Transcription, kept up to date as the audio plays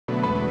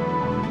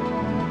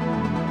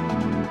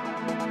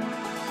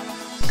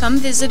Come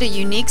visit a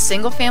unique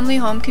single-family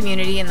home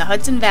community in the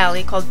Hudson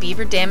Valley called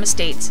Beaver Dam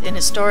Estates in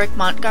historic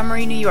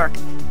Montgomery, New York,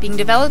 being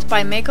developed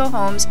by Mako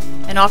Homes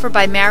and offered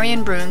by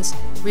Marion Bruns,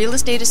 real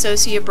estate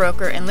associate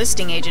broker and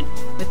listing agent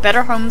with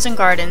Better Homes and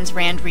Gardens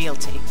Rand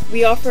Realty.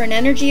 We offer an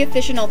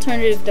energy-efficient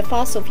alternative to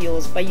fossil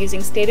fuels by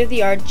using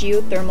state-of-the-art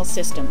geothermal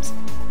systems.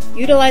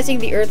 Utilizing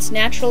the Earth's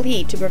natural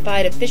heat to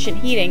provide efficient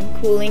heating,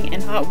 cooling,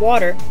 and hot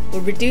water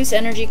will reduce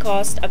energy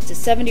costs up to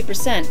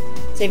 70%,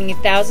 saving you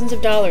thousands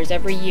of dollars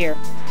every year.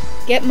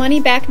 Get money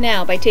back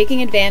now by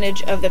taking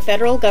advantage of the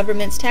federal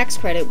government's tax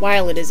credit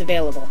while it is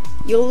available.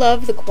 You'll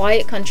love the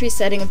quiet country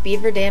setting of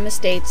Beaver Dam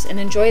Estates and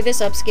enjoy this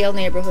upscale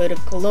neighborhood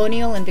of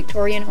colonial and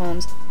Victorian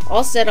homes,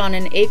 all set on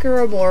an acre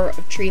or more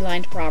of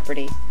tree-lined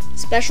property.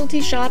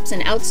 Specialty shops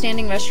and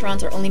outstanding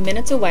restaurants are only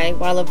minutes away,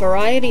 while a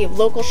variety of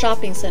local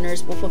shopping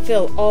centers will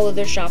fulfill all of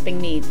their shopping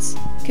needs.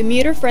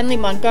 Commuter-friendly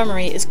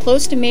Montgomery is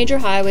close to major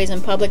highways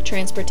and public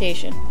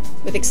transportation.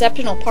 With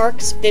exceptional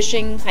parks,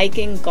 fishing,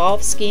 hiking,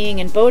 golf, skiing,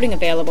 and boating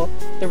available,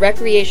 the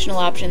recreational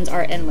options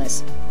are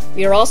endless.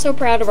 We are also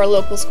proud of our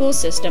local school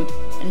system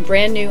and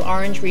brand new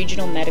Orange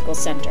Regional Medical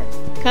Center.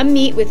 Come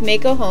meet with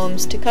Mako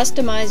Homes to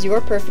customize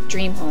your perfect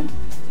dream home.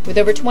 With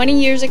over 20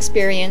 years'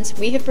 experience,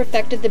 we have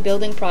perfected the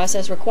building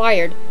process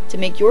required to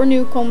make your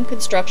new home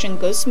construction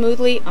go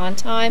smoothly, on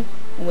time,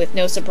 and with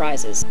no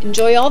surprises.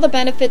 Enjoy all the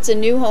benefits a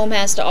new home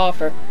has to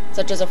offer,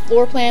 such as a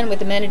floor plan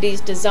with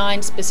amenities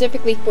designed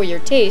specifically for your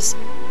taste,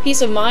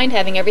 peace of mind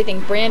having everything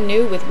brand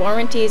new with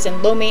warranties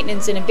and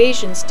low-maintenance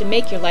innovations to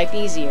make your life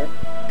easier.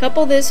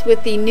 Couple this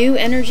with the new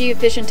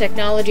energy-efficient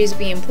technologies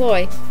we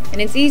employ, and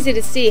it's easy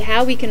to see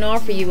how we can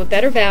offer you a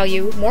better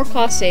value, more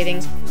cost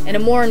savings, and a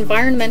more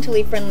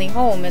environmentally friendly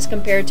home as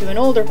compared to an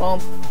older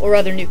home or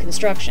other new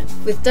construction.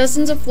 With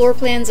dozens of floor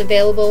plans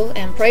available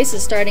and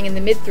prices starting in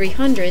the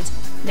mid-300s,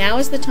 now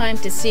is the time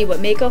to see what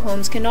Mako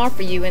Homes can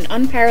offer you in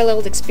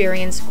unparalleled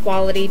experience,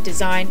 quality,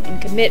 design,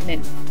 and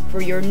commitment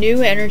for your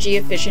new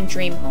energy-efficient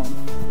dream home.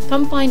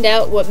 Come find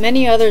out what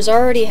many others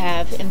already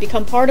have and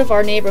become part of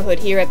our neighborhood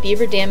here at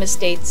Beaver Dam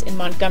Estates in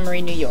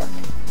Montgomery, New York.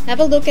 Have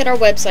a look at our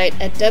website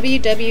at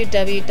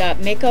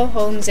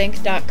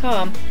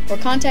www.makohomesinc.com or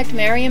contact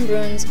Marion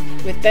Bruns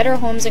with Better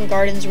Homes and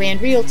Gardens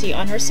Rand Realty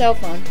on her cell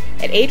phone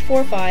at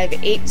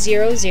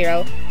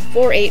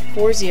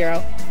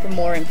 845-800-4840 for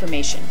more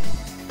information.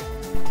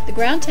 The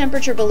ground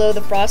temperature below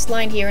the frost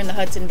line here in the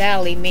Hudson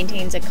Valley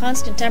maintains a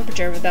constant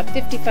temperature of about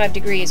 55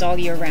 degrees all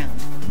year round.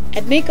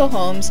 At Mako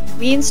Homes,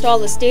 we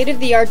install a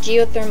state-of-the-art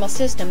geothermal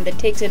system that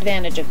takes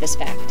advantage of this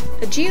fact.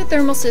 A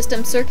geothermal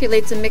system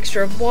circulates a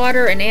mixture of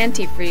water and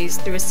antifreeze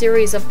through a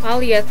series of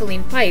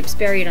polyethylene pipes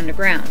buried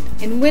underground.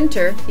 In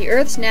winter, the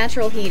Earth's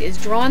natural heat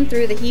is drawn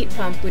through the heat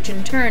pump, which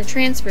in turn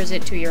transfers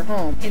it to your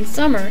home. In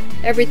summer,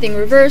 everything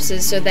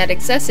reverses so that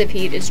excessive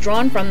heat is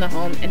drawn from the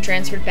home and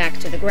transferred back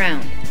to the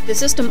ground. The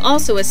system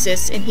also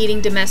assists in heating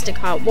domestic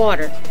hot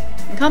water.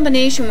 In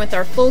combination with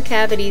our full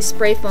cavity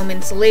spray foam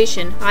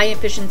insulation, high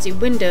efficiency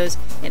windows,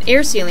 and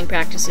air sealing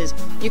practices,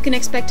 you can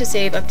expect to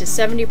save up to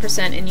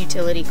 70% in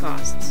utility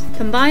costs.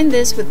 Combine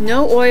this with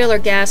no oil or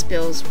gas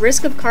bills,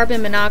 risk of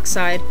carbon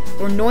monoxide,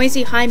 or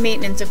noisy high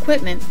maintenance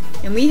equipment,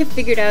 and we have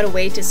figured out a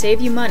way to save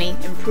you money,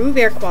 improve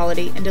air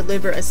quality, and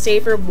deliver a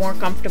safer, more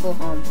comfortable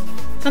home.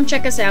 Come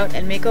check us out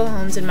at Mako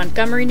Homes in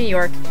Montgomery, New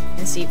York,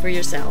 and see for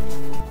yourself.